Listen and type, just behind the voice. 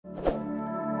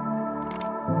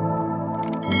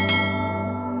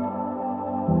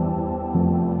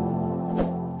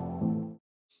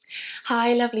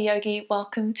Hi lovely yogi,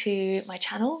 welcome to my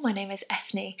channel. My name is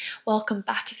Eithne. Welcome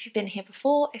back if you've been here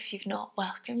before. If you've not,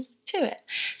 welcome to it.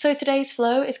 So today's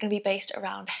flow is going to be based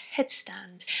around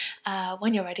headstand.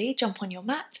 When you're ready, jump on your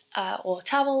mat or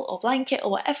towel or blanket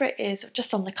or whatever it is, or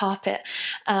just on the carpet.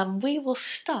 We will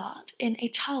start in a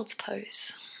child's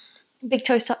pose. Big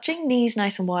toes touching, knees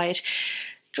nice and wide.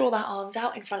 Draw that arms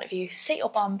out in front of you, sit your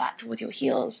bum back towards your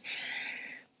heels.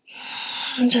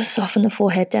 And just soften the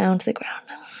forehead down to the ground.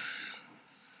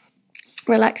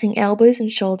 Relaxing elbows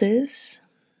and shoulders.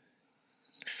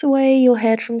 Sway your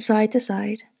head from side to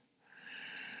side.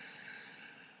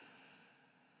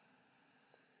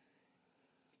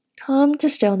 Come to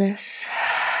stillness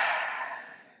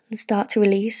and start to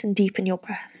release and deepen your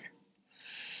breath.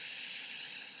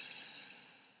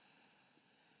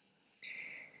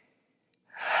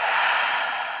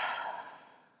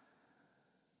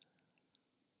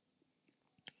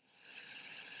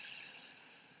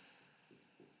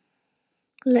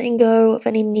 Letting go of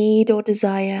any need or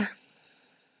desire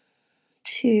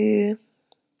to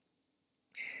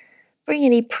bring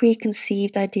any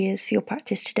preconceived ideas for your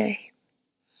practice today.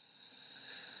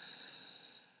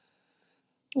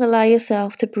 Allow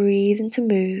yourself to breathe and to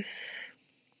move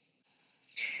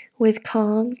with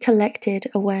calm, collected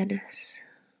awareness.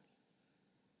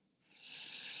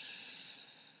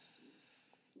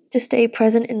 To stay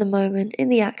present in the moment, in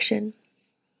the action.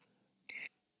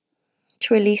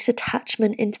 To release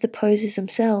attachment into the poses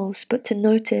themselves, but to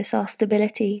notice our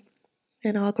stability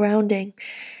and our grounding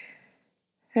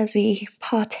as we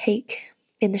partake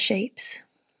in the shapes.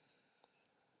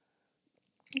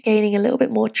 Gaining a little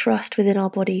bit more trust within our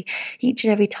body each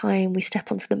and every time we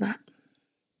step onto the mat.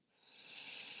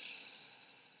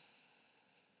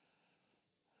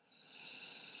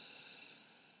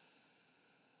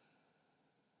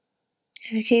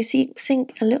 And can you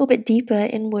sink a little bit deeper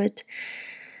inward?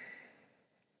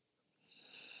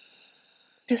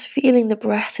 Just feeling the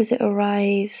breath as it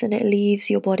arrives and it leaves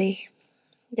your body.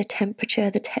 The temperature,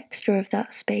 the texture of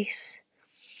that space.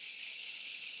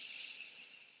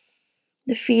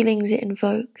 The feelings it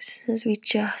invokes as we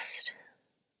just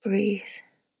breathe.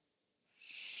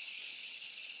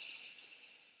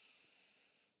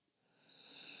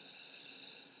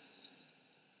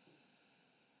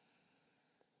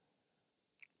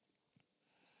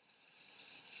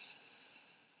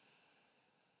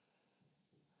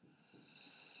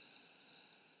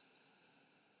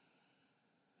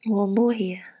 One more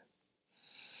here.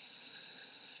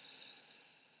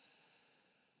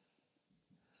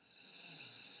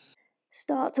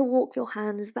 Start to walk your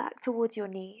hands back towards your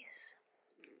knees.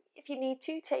 If you need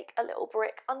to, take a little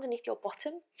brick underneath your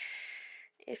bottom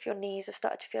if your knees have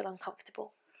started to feel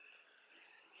uncomfortable.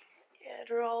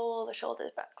 Good. Roll the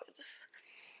shoulders backwards.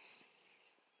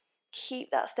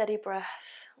 Keep that steady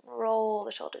breath. Roll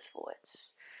the shoulders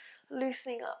forwards.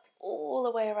 Loosening up all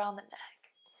the way around the neck.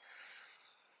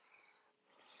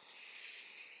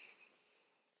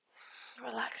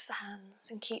 Relax the hands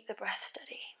and keep the breath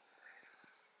steady.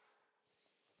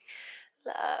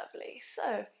 Lovely.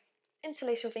 So,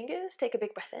 interlace your fingers. Take a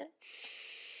big breath in.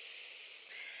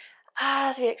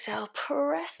 As we exhale,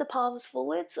 press the palms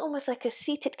forwards, almost like a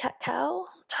seated cat-cow.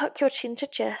 Tuck your chin to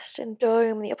chest and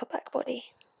dome the upper back body.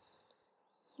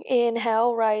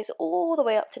 Inhale, rise all the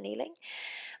way up to kneeling.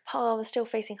 Palms still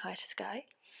facing high to sky.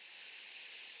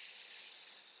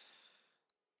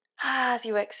 As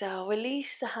you exhale,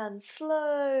 release the hands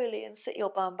slowly and sit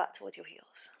your bum back towards your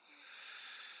heels.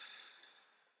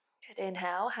 Good.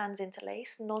 Inhale, hands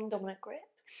interlace, non-dominant grip.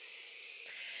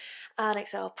 And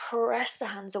exhale, press the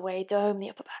hands away, dome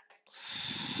the upper back.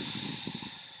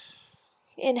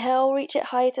 Inhale, reach it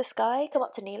high to sky, come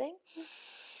up to kneeling.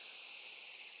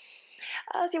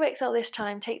 As you exhale this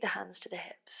time, take the hands to the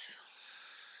hips.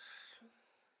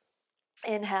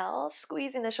 Inhale,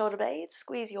 squeezing the shoulder blades,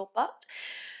 squeeze your butt.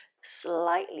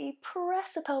 Slightly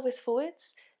press the pelvis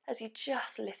forwards as you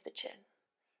just lift the chin.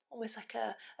 Almost like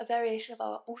a variation of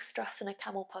our Ustrasana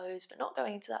camel pose, but not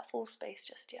going into that full space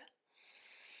just yet.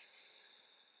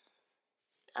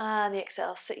 And the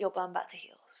exhale, sit your bum back to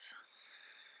heels.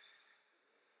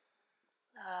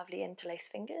 Lovely, interlace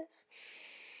fingers.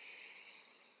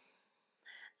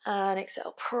 And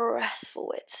exhale, press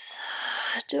forwards.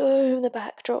 Dome the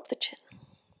back, drop the chin.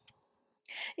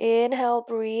 Inhale,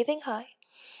 breathing high.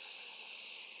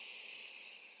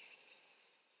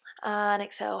 And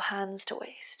exhale, hands to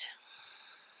waist.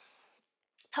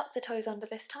 Tuck the toes under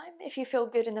this time. If you feel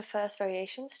good in the first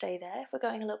variation, stay there. If we're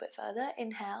going a little bit further,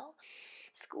 inhale,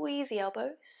 squeeze the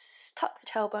elbows, tuck the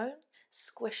tailbone,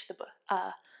 squish the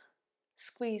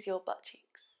squeeze your butt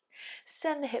cheeks.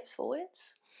 Send the hips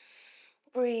forwards.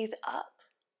 Breathe up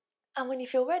And when you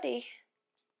feel ready,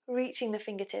 reaching the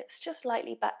fingertips just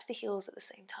lightly back to the heels at the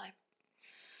same time.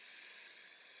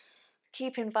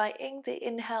 Keep inviting the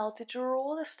inhale to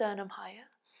draw the sternum higher.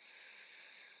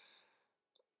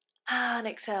 And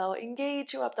exhale,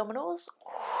 engage your abdominals.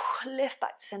 Lift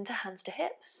back to center, hands to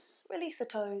hips. Release the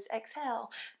toes, exhale,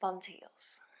 bum to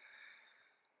heels.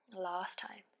 Last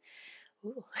time.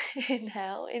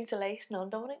 Inhale, interlace,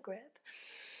 non-dominant grip.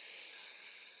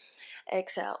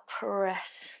 Exhale,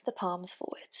 press the palms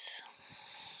forwards.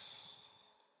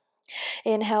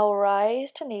 Inhale,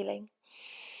 rise to kneeling.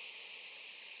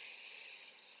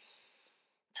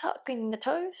 Tucking the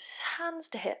toes, hands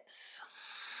to hips.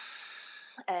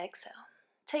 Exhale.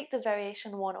 Take the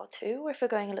variation 1 or 2, or if we're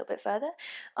going a little bit further,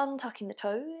 untucking the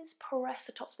toes, press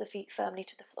the tops of the feet firmly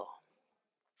to the floor.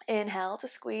 Inhale to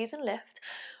squeeze and lift,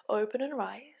 open and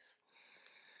rise.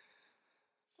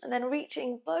 And then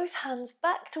reaching both hands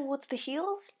back towards the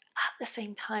heels at the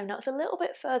same time. Now it's a little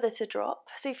bit further to drop,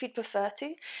 so if you'd prefer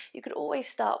to, you could always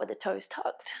start with the toes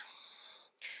tucked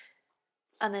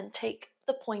and then take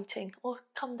the pointing or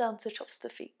come down to the tops of the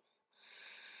feet.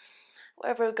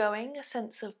 Wherever we're going, a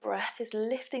sense of breath is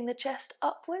lifting the chest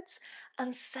upwards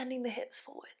and sending the hips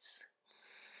forwards.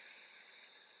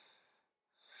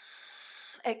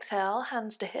 Exhale,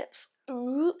 hands to hips.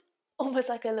 Almost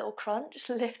like a little crunch.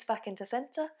 Lift back into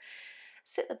center.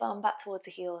 Sit the bum back towards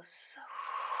the heels.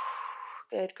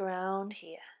 Good ground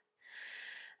here.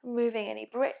 Moving any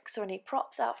bricks or any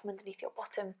props out from underneath your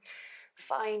bottom.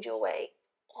 Find your way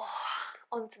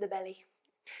onto the belly.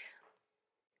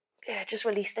 Good, just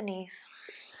release the knees.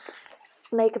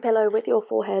 Make a pillow with your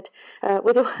forehead,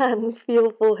 with your hands for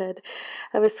your forehead.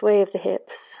 Have a sway of the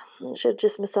hips. It should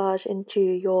just massage into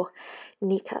your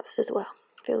kneecaps as well.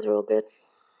 Feels real good.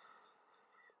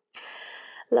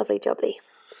 Lovely jubbly.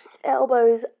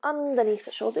 Elbows underneath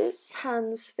the shoulders,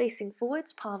 hands facing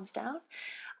forwards, palms down.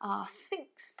 Our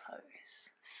Sphinx pose.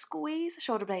 Squeeze the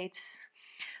shoulder blades.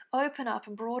 Open up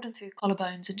and broaden through the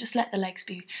collarbones and just let the legs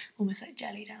be almost like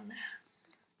jelly down there.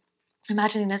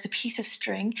 Imagining there's a piece of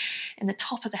string in the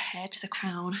top of the head, the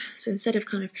crown. So instead of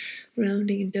kind of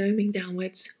rounding and doming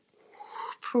downwards,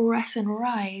 press and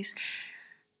rise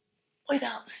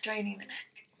without straining the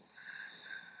neck.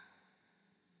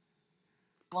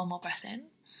 One more breath in.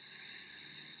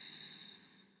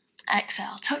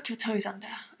 Exhale, tuck your toes under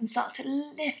and start to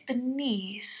lift the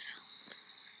knees.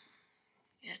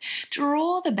 Good.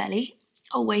 Draw the belly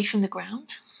away from the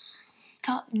ground.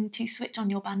 Starting to switch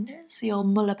on your bandhas, your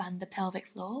Mula Bandha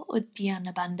pelvic floor,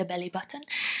 Uddiyana Bandha belly button,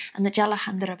 and the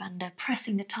Jalahandhara Bandha,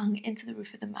 pressing the tongue into the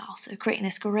roof of the mouth, so creating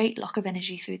this great lock of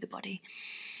energy through the body.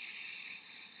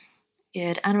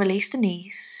 Good, and release the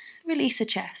knees, release the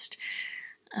chest,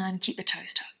 and keep the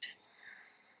toes tucked.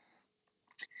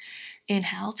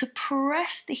 Inhale to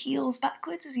press the heels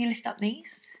backwards as you lift up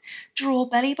knees. Draw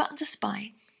belly button to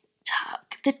spine.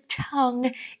 Tuck the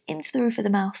tongue into the roof of the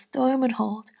mouth, dome and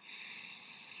hold.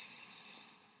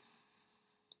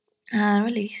 And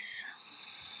release.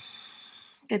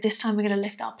 Good, this time we're going to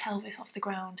lift our pelvis off the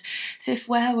ground. So if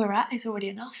where we're at is already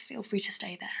enough, feel free to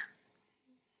stay there.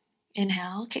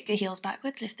 Inhale, kick the heels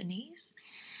backwards, lift the knees.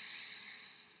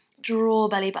 Draw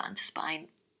belly button to spine,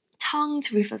 tongue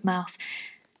to roof of mouth,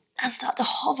 and start to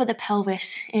hover the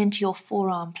pelvis into your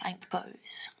forearm plank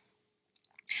pose.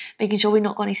 Making sure we've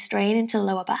not got any strain into the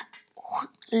lower back.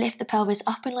 Lift the pelvis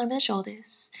up in line with the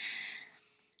shoulders.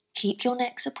 Keep your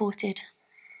neck supported.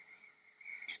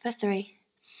 For 3,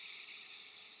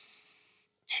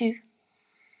 2,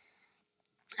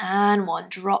 and 1.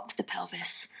 Drop the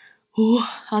pelvis.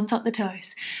 Untuck the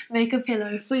toes. Make a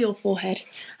pillow for your forehead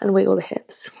and wiggle the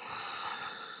hips.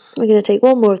 We're going to take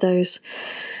one more of those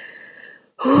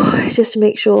just to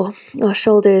make sure our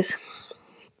shoulders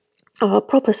are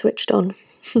proper switched on.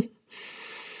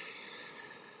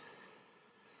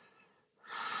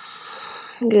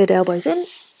 Good, elbows in.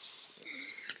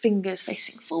 Fingers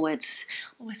facing forwards,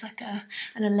 almost like an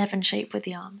 11 shape with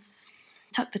the arms.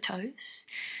 Tuck the toes.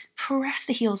 Press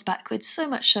the heels backwards, so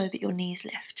much so that your knees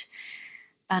lift.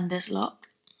 Bandhas lock.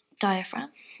 Diaphragm.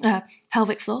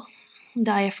 Pelvic floor.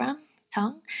 Diaphragm.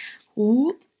 Tongue.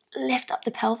 Lift up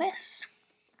the pelvis.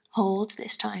 Hold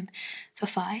this time for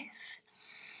 5.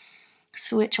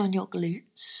 Switch on your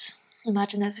glutes.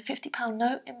 Imagine there's a £50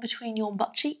 note in between your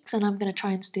butt cheeks and I'm going to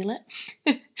try and steal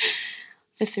it.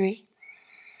 For 3,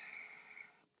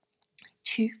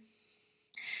 2,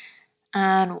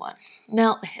 and 1.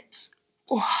 Melt the hips.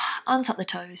 Untuck the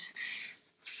toes.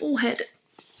 Forehead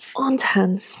onto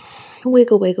hands.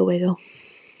 Wiggle, wiggle, wiggle.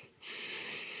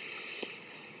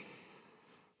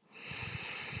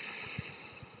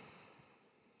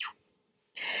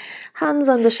 Hands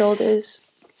under shoulders.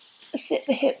 sit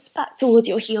the hips back towards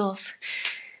your heels.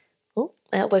 Oh,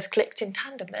 elbows clicked in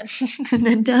tandem then. And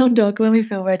then down dog when we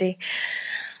feel ready.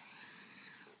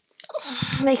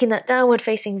 Making that downward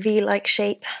facing V-like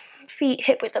shape. Feet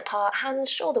hip width apart, hands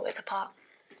shoulder width apart.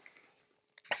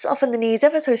 Soften the knees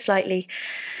ever so slightly.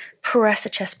 Press the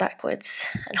chest backwards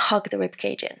and hug the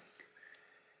ribcage in.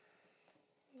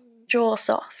 Jaw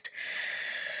soft.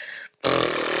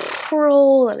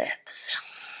 Roll the lips.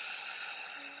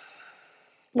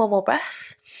 One more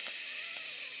breath.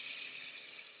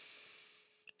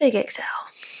 Big exhale.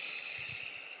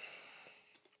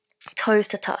 Toes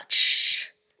to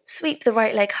touch. Sweep the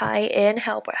right leg high,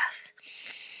 inhale breath.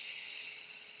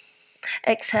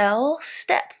 Exhale,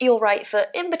 step your right foot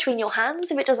in between your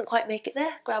hands. If it doesn't quite make it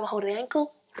there, grab a hold of the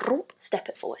ankle, step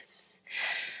it forwards.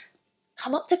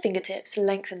 Come up to fingertips,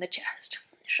 lengthen the chest.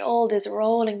 Shoulders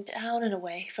rolling down and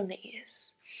away from the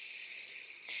ears.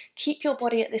 Keep your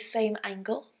body at this same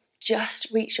angle.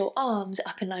 Just reach your arms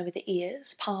up in line with the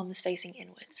ears, palms facing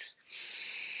inwards.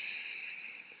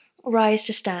 Rise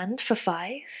to stand for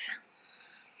 5.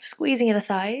 Squeezing in the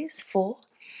thighs, 4,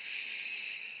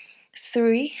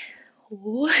 3,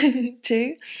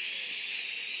 2,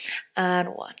 and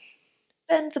 1.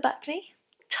 Bend the back knee,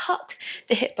 tuck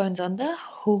the hip bones under,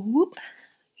 whoop.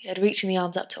 Good, reaching the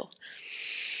arms up tall.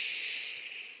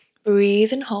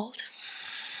 Breathe and hold.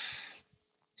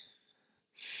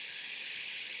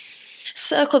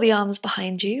 Circle the arms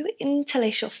behind you,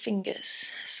 interlace your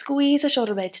fingers, squeeze the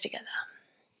shoulder blades together.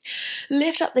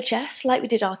 Lift up the chest like we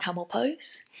did our camel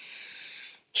pose.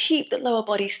 Keep the lower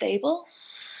body stable.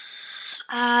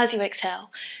 As you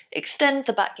exhale, extend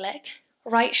the back leg,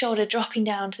 right shoulder dropping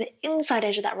down to the inside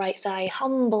edge of that right thigh,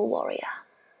 humble warrior.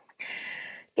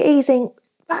 Gazing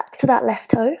back to that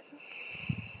left toe,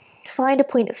 find a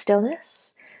point of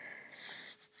stillness.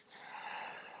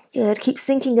 Good, keep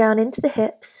sinking down into the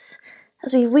hips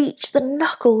as we reach the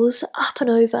knuckles up and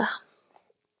over,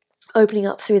 opening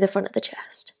up through the front of the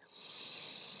chest.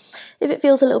 If it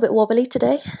feels a little bit wobbly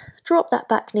today, drop that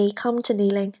back knee, come to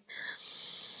kneeling.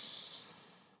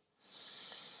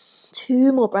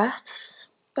 2 more breaths,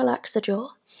 relax the jaw.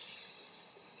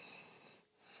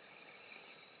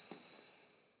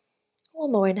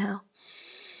 1 more inhale.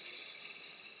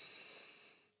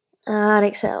 And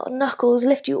exhale, knuckles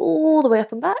lift you all the way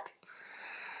up and back.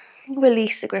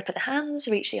 Release the grip of the hands,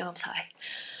 reach the arms high.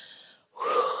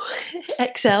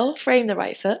 Exhale, frame the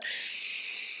right foot.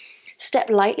 Step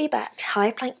lightly back,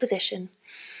 high plank position.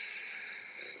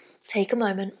 Take a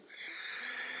moment.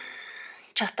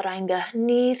 Chaturanga,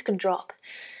 knees can drop.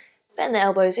 Bend the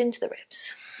elbows into the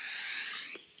ribs.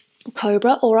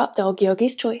 Cobra or up dog,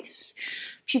 yogi's choice.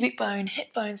 Pubic bone,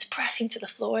 hip bones pressing to the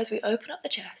floor as we open up the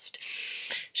chest.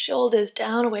 Shoulders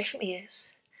down away from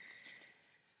ears.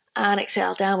 And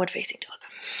exhale, downward facing dog.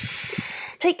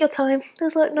 Take your time,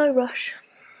 there's like no rush.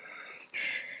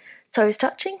 Toes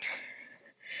touching.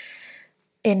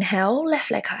 Inhale, left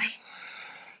leg high.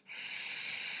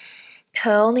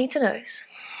 Curl knee to nose.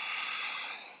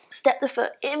 Step the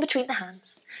foot in between the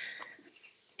hands.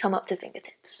 Come up to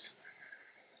fingertips.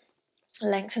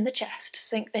 Lengthen the chest,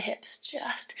 sink the hips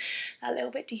just a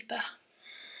little bit deeper.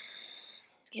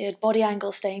 Good, body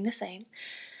angle staying the same.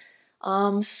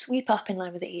 Arms sweep up in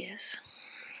line with the ears.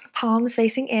 Palms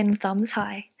facing in, thumbs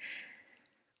high.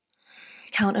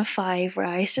 Count of 5,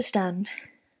 rise to stand.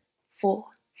 4,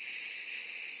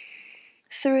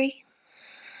 3,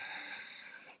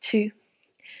 2,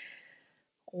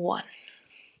 1.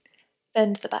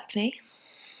 Bend the back knee.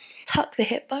 Tuck the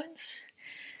hip bones.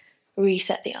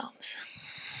 Reset the arms.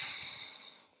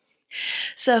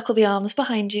 Circle the arms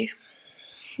behind you.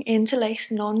 Interlace,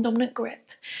 non-dominant grip.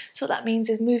 So what that means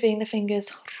is moving the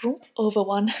fingers over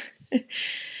one.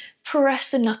 Press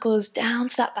the knuckles down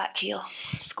to that back heel.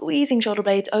 Squeezing shoulder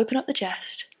blades, open up the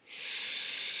chest.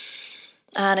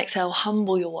 And exhale,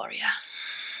 humble your warrior.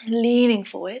 Leaning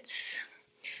forwards.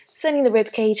 Sending the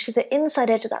rib cage to the inside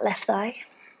edge of that left thigh.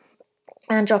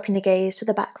 And dropping the gaze to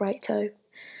the back right toe.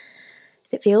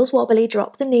 If it feels wobbly,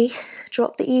 drop the knee,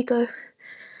 drop the ego.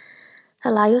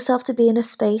 Allow yourself to be in a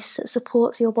space that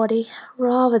supports your body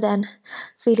rather than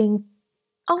feeling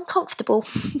uncomfortable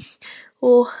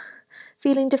or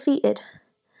feeling defeated.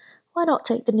 Why not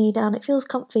take the knee down? It feels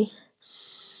comfy.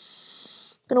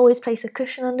 You can always place a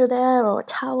cushion under there or a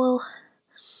towel.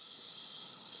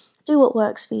 Do what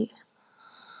works for you.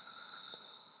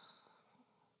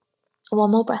 1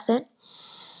 more breath in.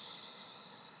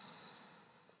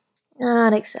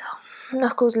 And exhale.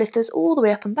 Knuckles lift us all the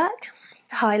way up and back.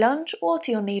 To high lunge or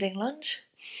to your kneeling lunge.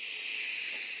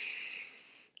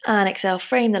 And exhale,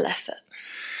 frame the left foot.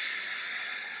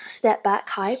 Step back,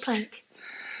 high plank.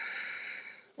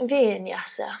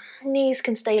 Vinyasa. Knees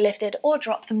can stay lifted or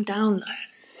drop them down low.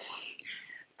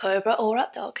 Cobra or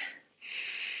up dog.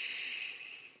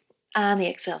 And the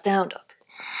exhale, down dog.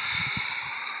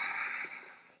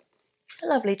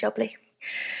 Lovely jubbly.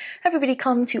 Everybody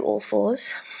come to all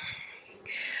fours.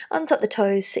 Untuck the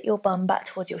toes, sit your bum back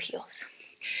towards your heels.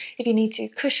 If you need to,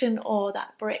 cushion or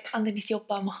that brick underneath your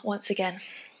bum once again.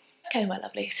 Okay, my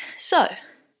lovelies. So,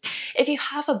 if you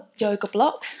have a yoga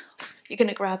block, you're going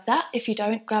to grab that. If you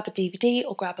don't, grab a DVD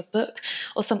or grab a book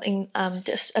or something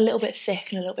just a little bit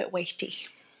thick and a little bit weighty.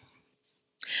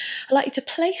 I'd like you to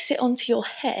place it onto your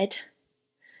head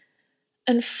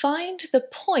and find the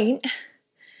point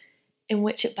in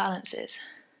which it balances.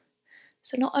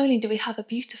 So not only do we have a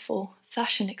beautiful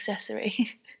fashion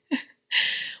accessory,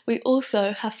 we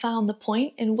also have found the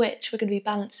point in which we're going to be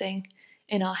balancing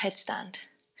in our headstand.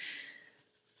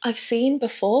 I've seen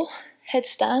before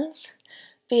headstands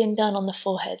being done on the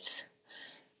foreheads,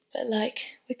 but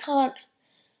like we can't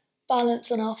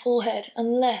balance on our forehead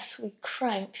unless we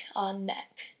crank our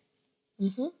neck.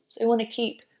 So we want to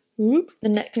keep the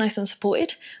neck nice and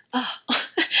supported.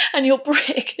 And your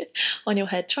brick on your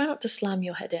head. Try not to slam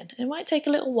your head in. It might take a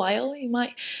little while. You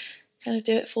might kind of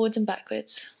do it forwards and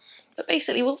backwards. But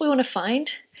basically what we want to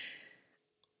find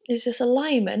is this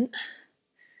alignment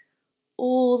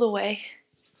all the way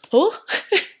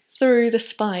through the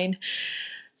spine.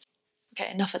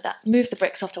 Okay, enough of that. Move the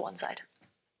bricks off to one side.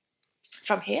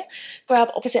 From here, grab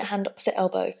opposite hand, opposite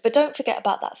elbow. But don't forget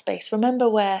about that space. Remember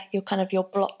where your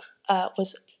block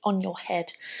was on your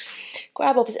head.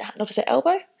 Grab opposite hand, opposite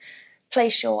elbow.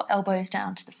 Place your elbows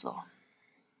down to the floor.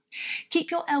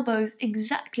 Keep your elbows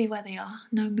exactly where they are.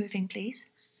 No moving, please.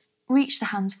 Reach the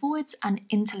hands forwards and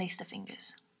interlace the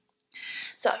fingers.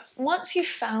 So once you've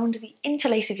found the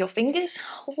interlace of your fingers,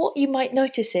 what you might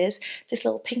notice is this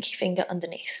little pinky finger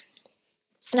underneath.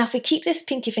 Now if we keep this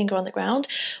pinky finger on the ground,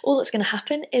 all that's going to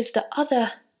happen is the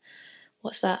other,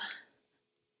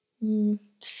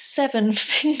 7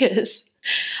 fingers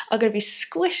are going to be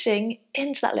squishing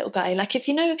into that little guy. Like if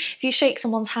you shake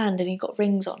someone's hand and you've got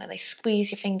rings on and they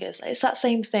squeeze your fingers, it's that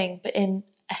same thing but in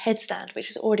a headstand, which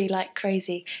is already like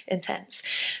crazy intense.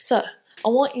 So I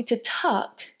want you to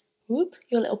tuck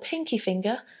your little pinky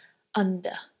finger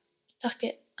under. Tuck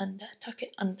it under, tuck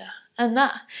it under. And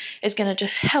that is going to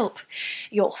just help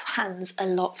your hands a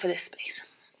lot for this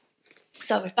space.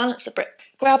 So we've balanced the brick.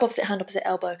 Grab opposite hand, opposite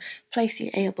elbow. Place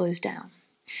your elbows down.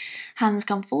 Hands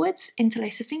come forwards,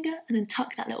 interlace a finger, and then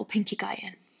tuck that little pinky guy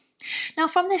in. Now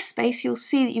from this space, you'll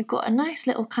see that you've got a nice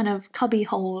little kind of cubby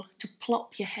hole to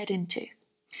plop your head into.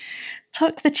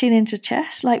 Tuck the chin into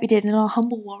chest like we did in our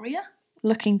humble warrior,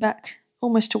 looking back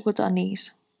almost towards our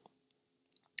knees.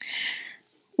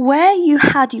 Where you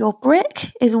had your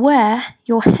brick is where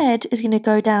your head is going to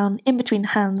go down in between the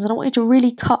hands, and I want you to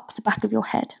really cup the back of your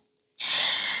head.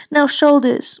 Now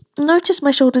shoulders. Notice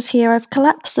my shoulders here. I've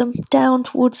collapsed them down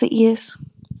towards the ears.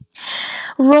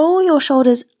 Roll your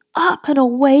shoulders up and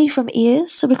away from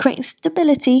ears, so we're creating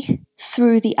stability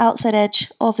through the outside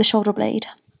edge of the shoulder blade.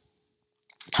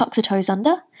 Tuck the toes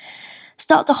under.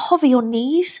 Start to hover your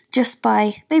knees just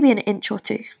by maybe an inch or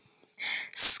 2.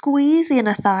 Squeeze the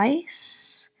inner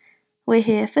thighs. We're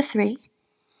here for 3.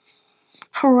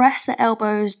 Press the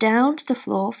elbows down to the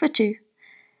floor for 2.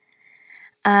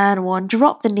 And 1,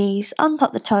 drop the knees,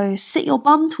 untuck the toes, sit your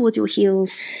bum towards your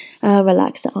heels, and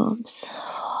relax the arms.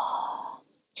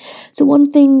 So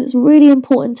one thing that's really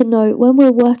important to note when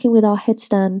we're working with our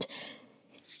headstand,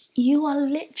 you are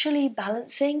literally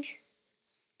balancing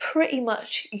pretty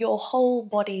much your whole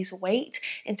body's weight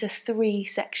into 3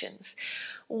 sections.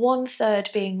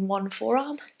 1/3 being one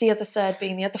forearm, the other third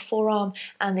being the other forearm,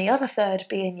 and the other third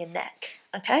being your neck.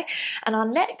 Okay? And our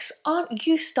necks aren't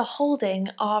used to holding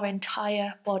our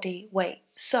entire body weight.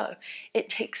 So it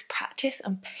takes practice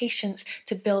and patience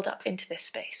to build up into this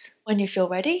space. When you feel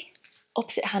ready,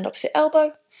 opposite hand, opposite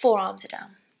elbow, forearms are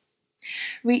down.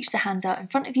 Reach the hands out in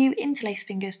front of you, interlace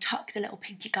fingers, tuck the little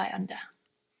pinky guy under.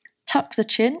 Tuck the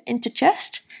chin into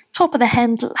chest, top of the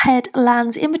head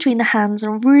lands in between the hands,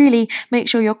 and really make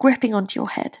sure you're gripping onto your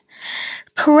head.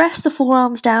 Press the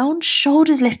forearms down,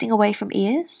 shoulders lifting away from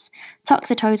ears, tuck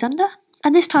the toes under,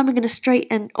 and this time we're going to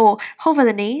straighten or hover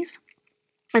the knees,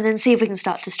 and then see if we can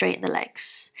start to straighten the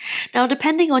legs. Now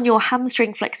depending on your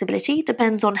hamstring flexibility,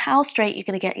 depends on how straight you're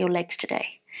going to get your legs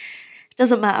today. It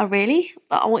doesn't matter really,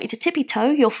 but I want you to tippy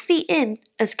toe your feet in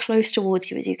as close towards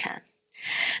you as you can.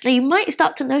 Now you might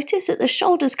start to notice that the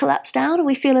shoulders collapse down and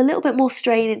we feel a little bit more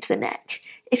strain into the neck.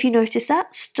 If you notice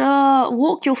that,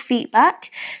 walk your feet back,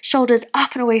 shoulders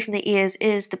up and away from the ears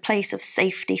is the place of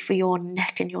safety for your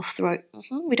neck and your throat.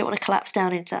 We don't want to collapse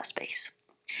down into that space.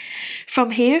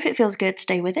 From here, if it feels good,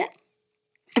 stay with it.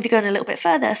 If you're going a little bit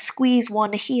further, squeeze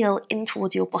one heel in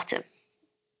towards your bottom.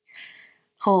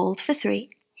 Hold for 3,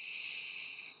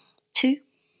 2,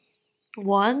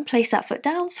 1. Place that foot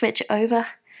down, switch it over,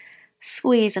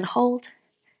 squeeze and hold.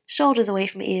 Shoulders away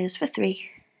from ears for 3,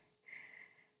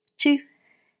 2,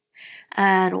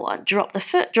 and 1. Drop the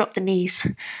foot, drop the knees.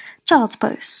 Child's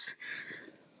pose.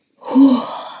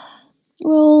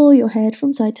 Roll your head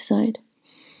from side to side.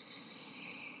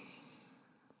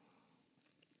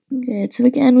 Good. So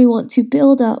again, we want to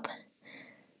build up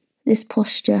this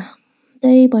posture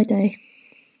day by day.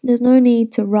 There's no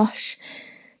need to rush,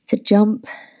 to jump,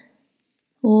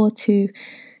 or to,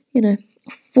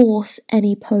 force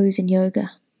any pose in yoga.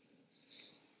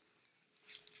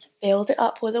 Build it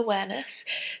up with awareness,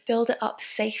 build it up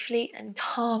safely and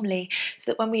calmly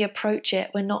so that when we approach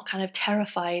it, we're not kind of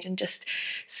terrified and just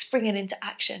springing into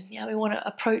action. Yeah, we want to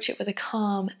approach it with a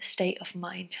calm state of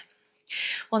mind.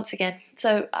 Once again,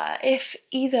 so if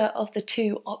either of the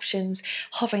two options,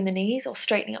 hovering the knees or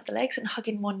straightening up the legs and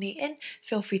hugging one knee in,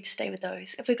 feel free to stay with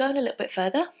those. If we're going a little bit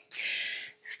further,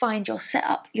 find your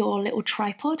setup, your little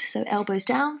tripod, so elbows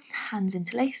down, hands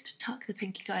interlaced, tuck the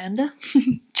pinky guy under,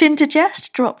 chin to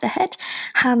chest, drop the head,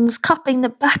 hands cupping the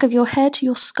back of your head,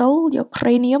 your skull, your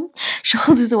cranium,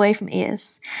 shoulders away from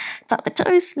ears. Tuck the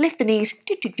toes, lift the knees,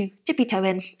 tippy toe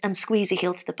in, and squeeze the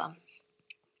heel to the bum.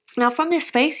 Now from this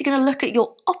space, you're going to look at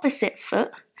your opposite foot.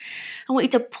 I want you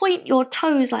to point your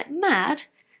toes like mad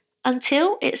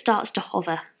until it starts to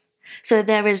hover. So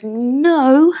there is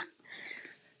no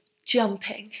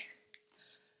jumping.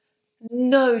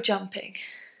 No jumping.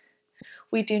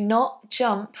 We do not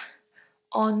jump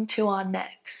onto our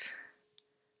necks.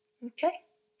 Okay?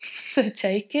 So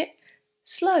take it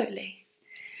slowly.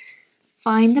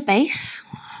 Find the base.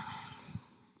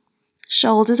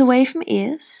 Shoulders away from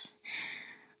ears.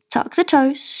 Tuck the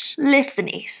toes, lift the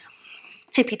knees,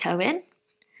 tippy toe in,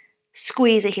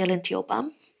 squeeze a heel into your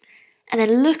bum, and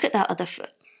then look at that other foot.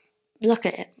 Look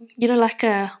at it. Like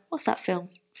what's that film?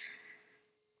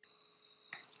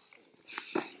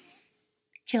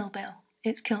 Kill Bill.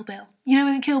 It's Kill Bill.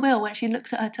 In Kill Bill when she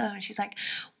looks at her toe and she's like,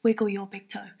 wiggle your big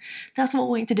toe. That's what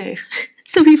we want you to do.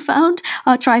 So we found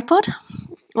our tripod,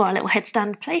 or our little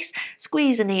headstand place,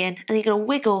 squeeze the knee in, and you're going to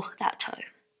wiggle that toe.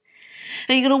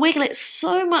 Now you're going to wiggle it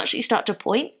so much that you start to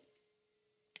point,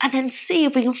 and then see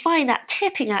if we can find that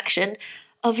tipping action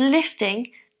of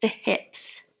lifting the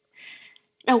hips.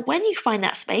 Now when you find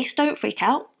that space, don't freak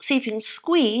out. See if you can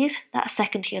squeeze that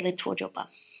second heel in toward your bum.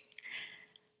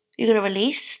 You're going to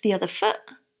release the other foot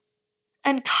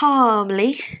and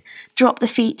calmly drop the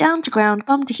feet down to ground,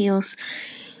 bum to heels.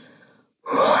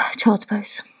 Child's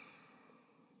pose.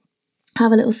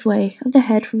 Have a little sway of the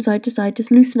head from side to side, just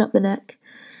loosen up the neck.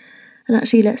 And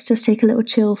actually, let's just take a little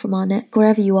chill from our neck,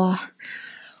 wherever you are.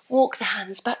 Walk the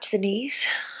hands back to the knees.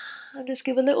 And just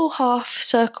give a little half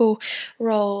circle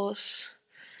rolls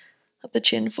of the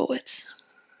chin forwards.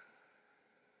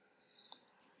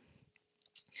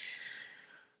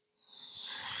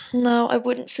 Now, I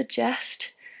wouldn't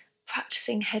suggest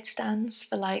practicing headstands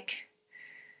for like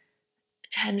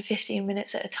 10-15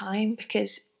 minutes at a time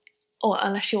or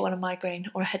unless you want a migraine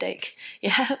or a headache.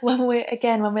 Yeah, when we're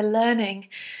learning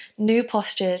new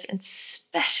postures, and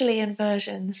especially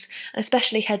inversions, and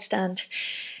especially headstand,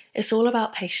 it's all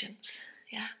about patience.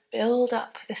 Yeah, build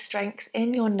up the strength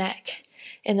in your neck,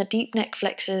 in the deep neck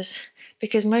flexors,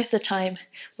 because most of the time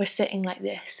we're sitting like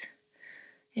this.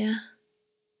 Yeah,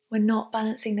 we're not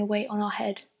balancing the weight on our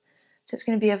head. So it's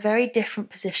going to be a very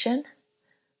different position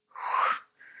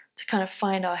to kind of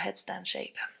find our headstand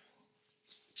shape.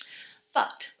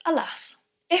 But alas,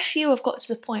 if you have got to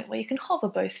the point where you can hover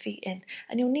both feet in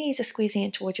and your knees are squeezing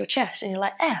in towards your chest and you're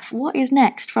like, what is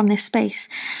next from this space?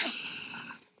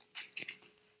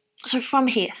 So from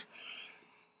here,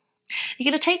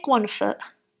 you're going to take one foot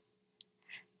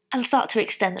and start to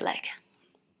extend the leg.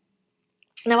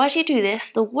 Now as you do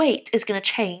this, the weight is going to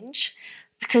change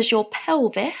because your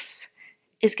pelvis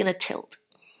is going to tilt.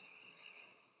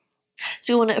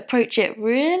 So we want to approach it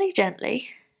really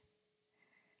gently.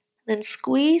 Then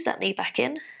squeeze that knee back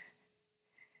in.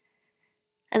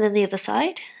 And then the other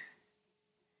side.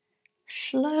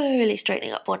 Slowly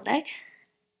straightening up one leg.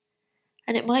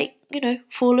 And it might,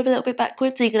 fall a little bit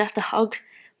backwards. So you're going to have to hug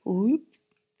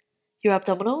your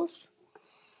abdominals.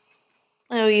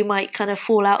 Or you might kind of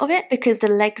fall out of it because the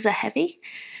legs are heavy.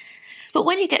 But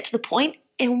when you get to the point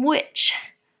in which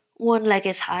one leg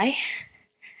is high,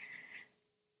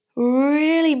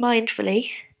 really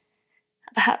mindfully,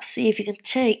 perhaps see if you can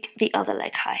take the other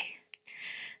leg high.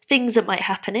 Things that might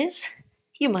happen is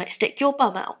you might stick your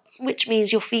bum out, which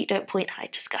means your feet don't point high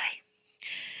to sky.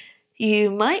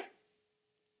 you might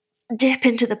dip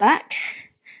into the back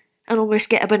and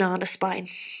almost get a banana spine.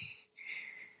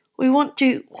 We want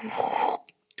to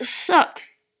suck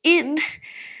in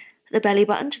the belly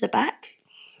button to the back,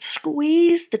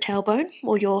 squeeze the tailbone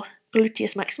or your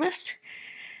gluteus maximus,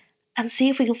 and see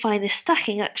if we can find this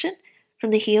stacking action from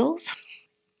the heels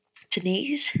to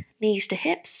knees, knees to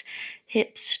hips,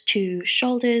 hips to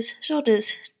shoulders,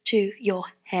 shoulders to your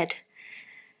head.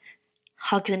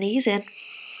 Hug the knees in.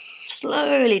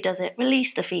 Slowly does it.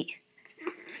 Release the feet.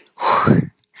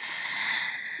 And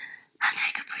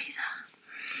take a breather.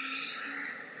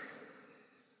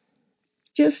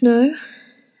 Just know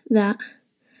that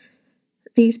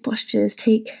these postures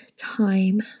take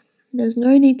time. There's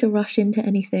no need to rush into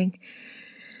anything.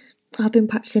 I've been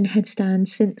practicing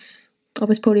headstands since I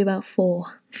was probably about 4.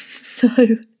 So,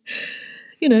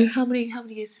 you know, how many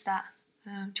years is that?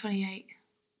 28.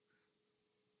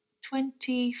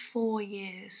 24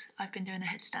 years I've been doing a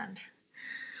headstand.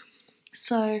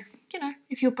 So, you know,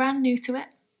 if you're brand new to it,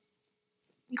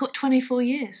 you've got 24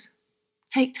 years.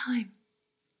 Take time.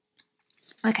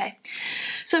 Okay,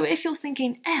 so if you're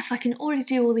thinking, I can already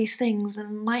do all these things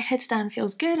and my headstand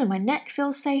feels good and my neck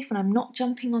feels safe and I'm not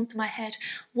jumping onto my head,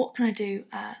 what can I do?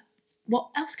 What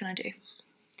else can I do?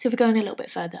 So we're going a little bit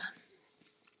further.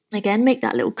 Again, make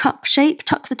that little cup shape,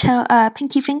 tuck the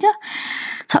pinky finger,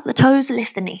 tuck the toes,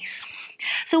 lift the knees.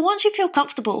 So once you feel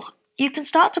comfortable, you can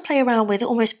start to play around with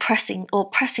almost pressing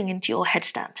into your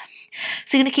headstand.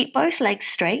 So you're going to keep both legs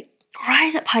straight,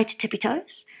 rise up high to tippy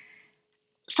toes,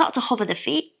 start to hover the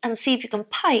feet and see if you can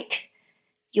pike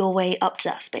your way up to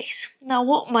that space. Now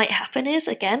what might happen is,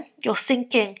 again, you're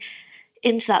sinking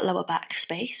into that lower back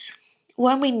space.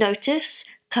 When we notice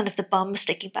kind of the bum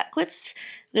sticking backwards,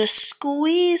 we're going to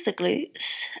squeeze the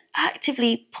glutes,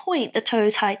 actively point the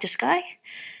toes high to sky,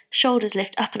 shoulders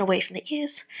lift up and away from the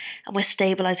ears, and we're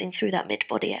stabilizing through that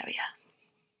mid-body area.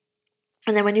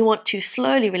 And then when you want to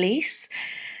slowly release,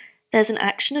 there's an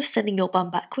action of sending your bum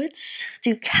backwards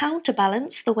to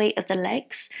counterbalance the weight of the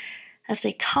legs as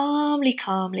they calmly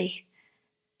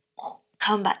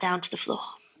come back down to the floor.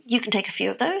 You can take a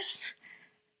few of those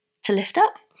to lift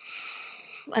up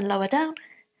and lower down.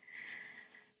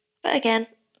 But again,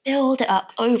 build it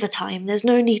up over time. There's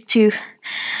no need to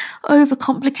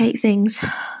overcomplicate things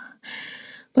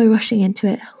by rushing into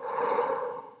it.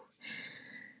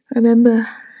 Remember,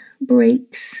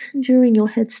 breaks during your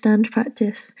headstand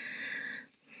practice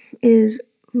is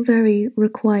very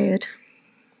required.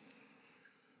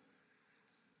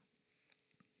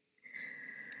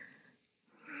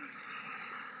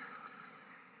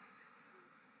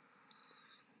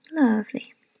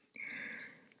 Lovely.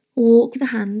 Walk the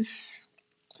hands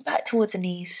back towards the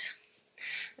knees.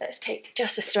 Let's take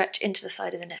just a stretch into the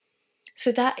side of the neck.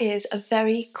 So that is a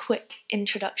very quick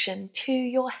introduction to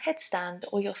your headstand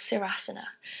or your sirasana.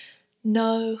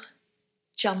 No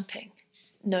jumping.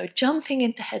 No jumping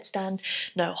into headstand,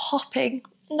 no hopping,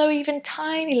 no even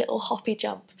tiny little hoppy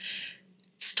jump.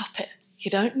 Stop it.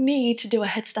 You don't need to do a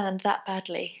headstand that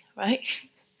badly, right?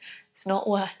 It's not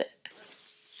worth it.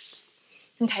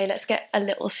 Okay, let's get a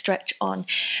little stretch on.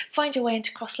 Find your way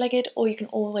into cross-legged, or you can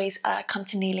always come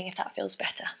to kneeling if that feels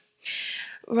better.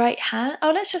 Right hand,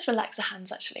 let's just relax the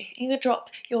hands actually. You can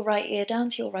drop your right ear down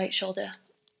to your right shoulder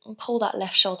and pull that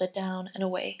left shoulder down and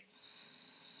away.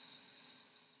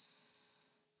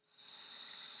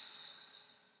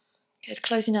 Good,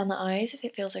 closing down the eyes if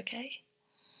it feels okay.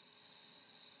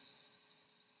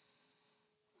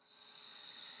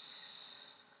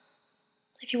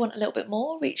 If you want a little bit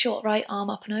more, reach your right arm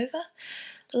up and over.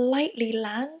 Lightly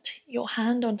land your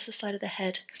hand onto the side of the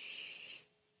head.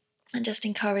 And just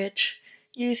encourage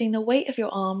using the weight of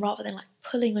your arm rather than like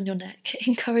pulling on your neck.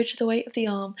 Encourage the weight of the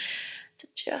arm to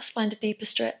just find a deeper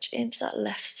stretch into that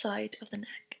left side of the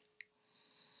neck.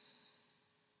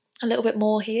 A little bit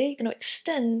more here. You're going to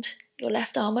extend your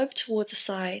left arm over towards the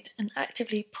side and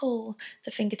actively pull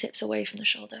the fingertips away from the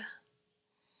shoulder.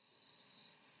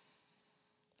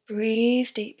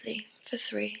 Breathe deeply for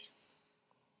 3.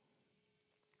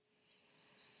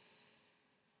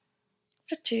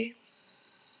 For 2.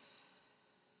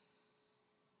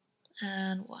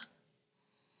 And 1.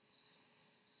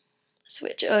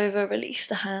 Switch over, release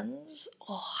the hands,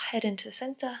 head into the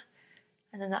center,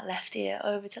 and then that left ear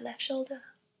over to left shoulder.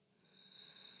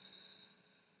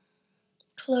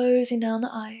 Closing down the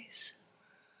eyes.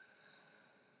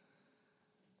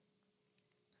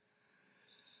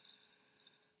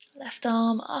 Left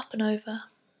arm up and over.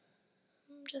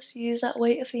 Just use that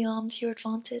weight of the arm to your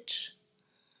advantage.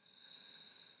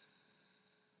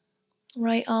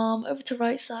 Right arm over to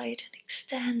right side and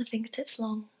extend the fingertips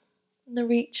long. And the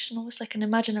reach and almost like an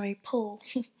imaginary pull.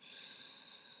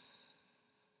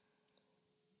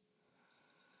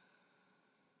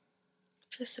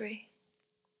 For 3.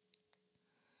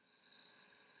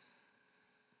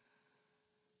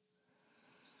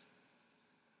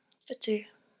 For 2.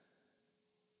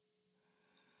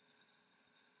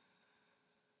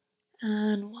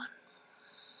 And 1.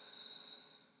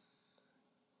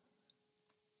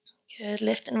 Good,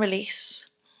 lift and release.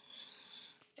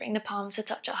 Bring the palms to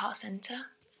touch at heart center,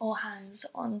 or hands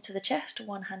onto the chest,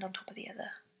 one hand on top of the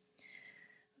other.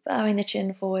 Bowing the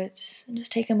chin forwards, and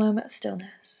just take a moment of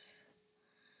stillness.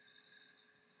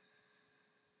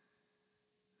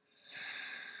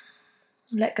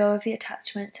 Let go of the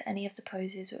attachment to any of the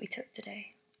poses that we took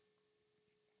today.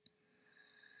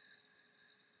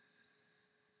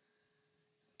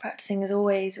 Practicing as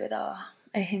always with our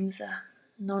ahimsa,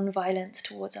 non-violence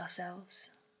towards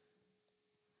ourselves.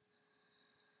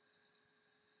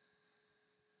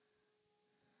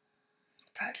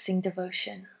 Practicing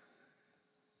devotion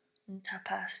and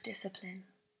tapas, discipline.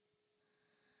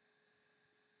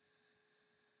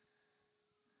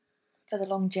 For the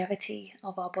longevity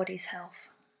of our body's health,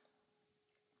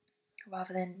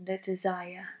 rather than the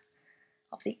desire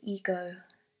of the ego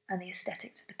and the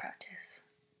aesthetics of the practice.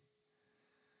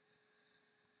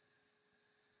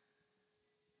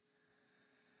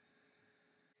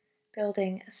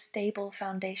 Building a stable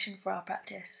foundation for our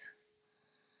practice,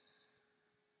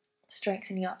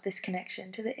 strengthening up this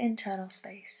connection to the internal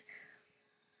space,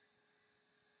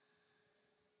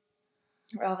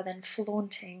 rather than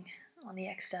flaunting on the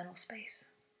external space.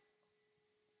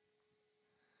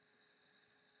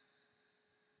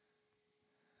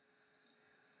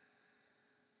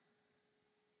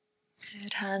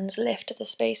 Good, hands lift to the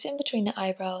space in between the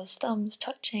eyebrows, thumbs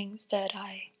touching third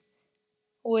eye.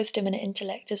 Wisdom and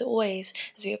intellect as always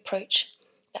as we approach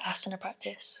the asana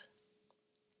practice.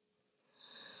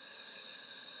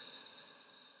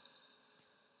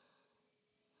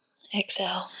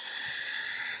 Exhale.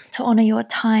 To honour your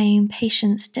time,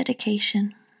 patience,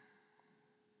 dedication.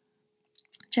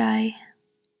 Jai.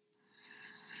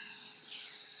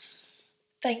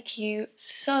 Thank you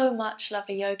so much,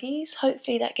 lovely yogis.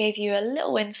 Hopefully that gave you a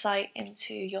little insight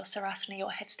into your Sarasana,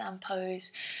 your headstand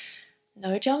pose.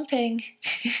 No jumping.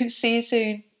 See you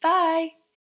soon. Bye.